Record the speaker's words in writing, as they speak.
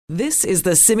This is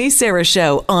the Simi Sara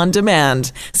Show on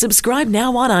demand. Subscribe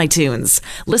now on iTunes.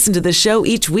 Listen to the show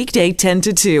each weekday 10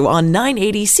 to 2 on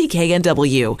 980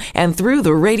 CKNW and through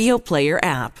the Radio Player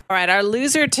app. All right, our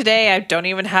loser today, I don't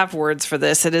even have words for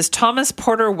this. It is Thomas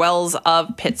Porter Wells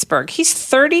of Pittsburgh. He's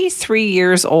 33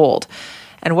 years old.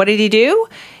 And what did he do?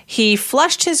 He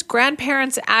flushed his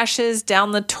grandparents' ashes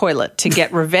down the toilet to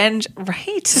get revenge.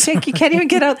 Right? You can't even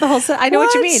get out the whole... I know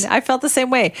what you mean. I felt the same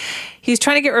way. He's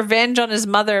trying to get revenge on his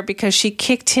mother because she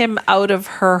kicked him out of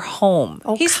her home.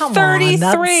 Oh, He's come 33. On.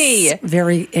 That's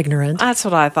very ignorant. That's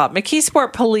what I thought.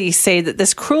 McKeesport police say that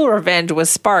this cruel revenge was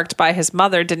sparked by his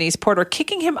mother, Denise Porter,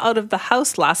 kicking him out of the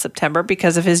house last September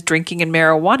because of his drinking and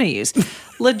marijuana use.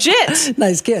 Legit.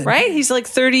 Nice kid. Right? He's like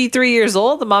 33 years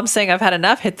old. The mom's saying, I've had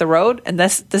enough, hit the road. And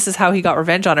this is how he got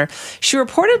revenge on her. She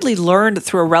reportedly learned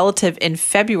through a relative in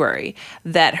February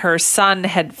that her son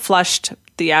had flushed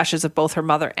the ashes of both her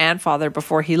mother and father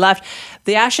before he left.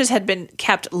 The ashes had been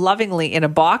kept lovingly in a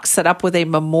box set up with a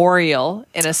memorial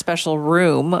in a special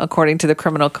room, according to the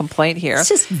criminal complaint here. It's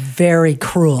just very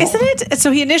cruel. Isn't it?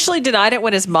 So he initially denied it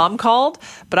when his mom called,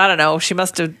 but I don't know. She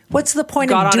must have What's the point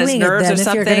got of on his doing it nerves then or if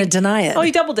something. you're going to deny it? Oh,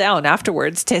 he doubled down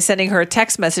afterwards, sending her a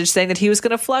text message saying that he was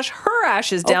going to flush her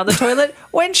ashes down the toilet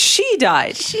when she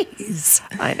died. Jeez.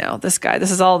 I know, this guy.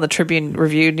 This is all in the Tribune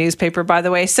Review newspaper, by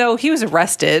the way. So he was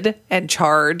arrested and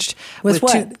charged with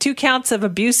what? two counts of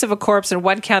abuse of a corpse and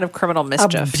one count of criminal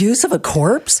mischief. Abuse of a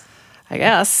corpse? I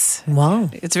guess. Wow.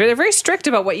 It's very, very strict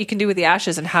about what you can do with the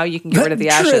ashes and how you can get rid of the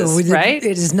ashes, True. right?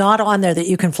 It is not on there that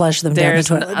you can flush them down the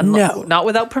toilet. No. Not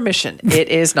without permission. It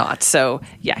is not. So,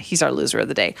 yeah, he's our loser of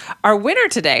the day. Our winner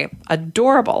today,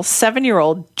 adorable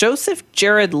 7-year-old Joseph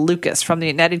Jared Lucas from the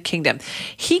United Kingdom.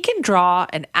 He can draw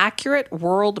an accurate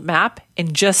world map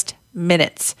in just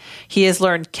minutes. He has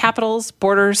learned capitals,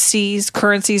 borders, seas,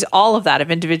 currencies, all of that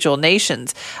of individual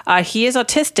nations. He is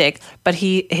autistic, but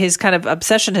his kind of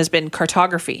obsession has been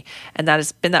cartography, and that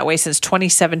has been that way since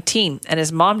 2017. And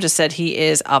his mom just said he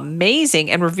is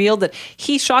amazing and revealed that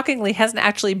he shockingly hasn't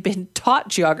actually been taught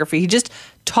geography. He just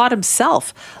taught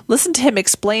himself. Listen to him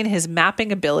explain his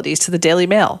mapping abilities to the Daily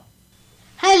Mail.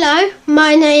 Hello,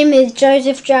 my name is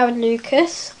Joseph Jared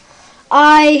Lucas.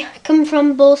 I come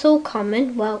from Balsall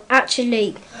Common, well,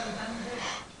 actually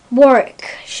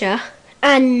Warwickshire,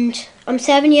 and I'm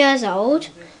 7 years old,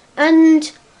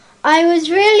 and I was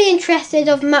really interested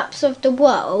of maps of the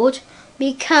world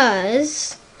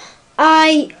because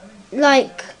I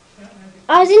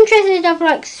was interested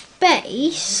of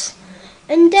space,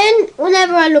 and then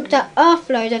whenever I looked at Earth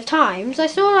loads of times, I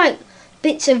saw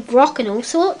bits of rock and all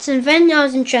sorts, and then I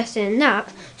was interested in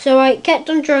that, so I kept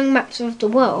on drawing maps of the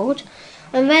world.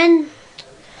 And then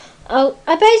I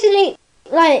basically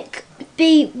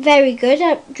be very good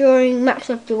at drawing maps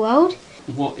of the world.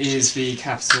 What is the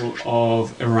capital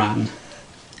of Iran?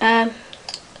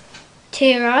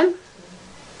 Tehran.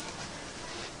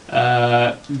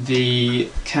 The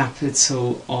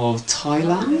capital of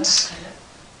Thailand?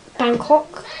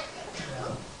 Bangkok.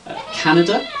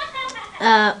 Canada?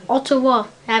 Ottawa.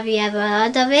 Have you ever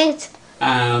heard of it?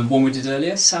 One we did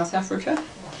earlier, South Africa?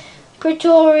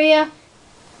 Pretoria.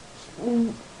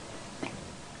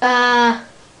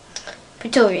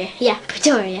 Pretoria. Yeah,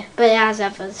 Pretoria. But it has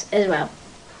others as well.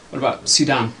 What about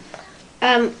Sudan?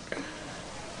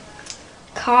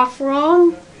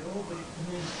 Khartoum.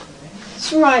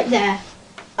 It's right there.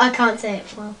 I can't say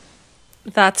it well.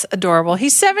 That's adorable.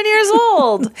 He's 7 years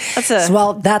old.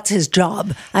 That's his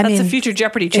job. That's a future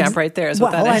Jeopardy champ right there is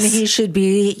what that is. And he should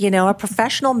be, a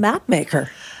professional map maker.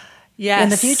 Yes. In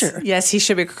the future. Yes, he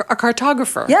should be a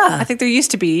cartographer. Yeah. I think there used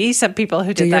to be some people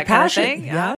who did that kind of thing. Yeah.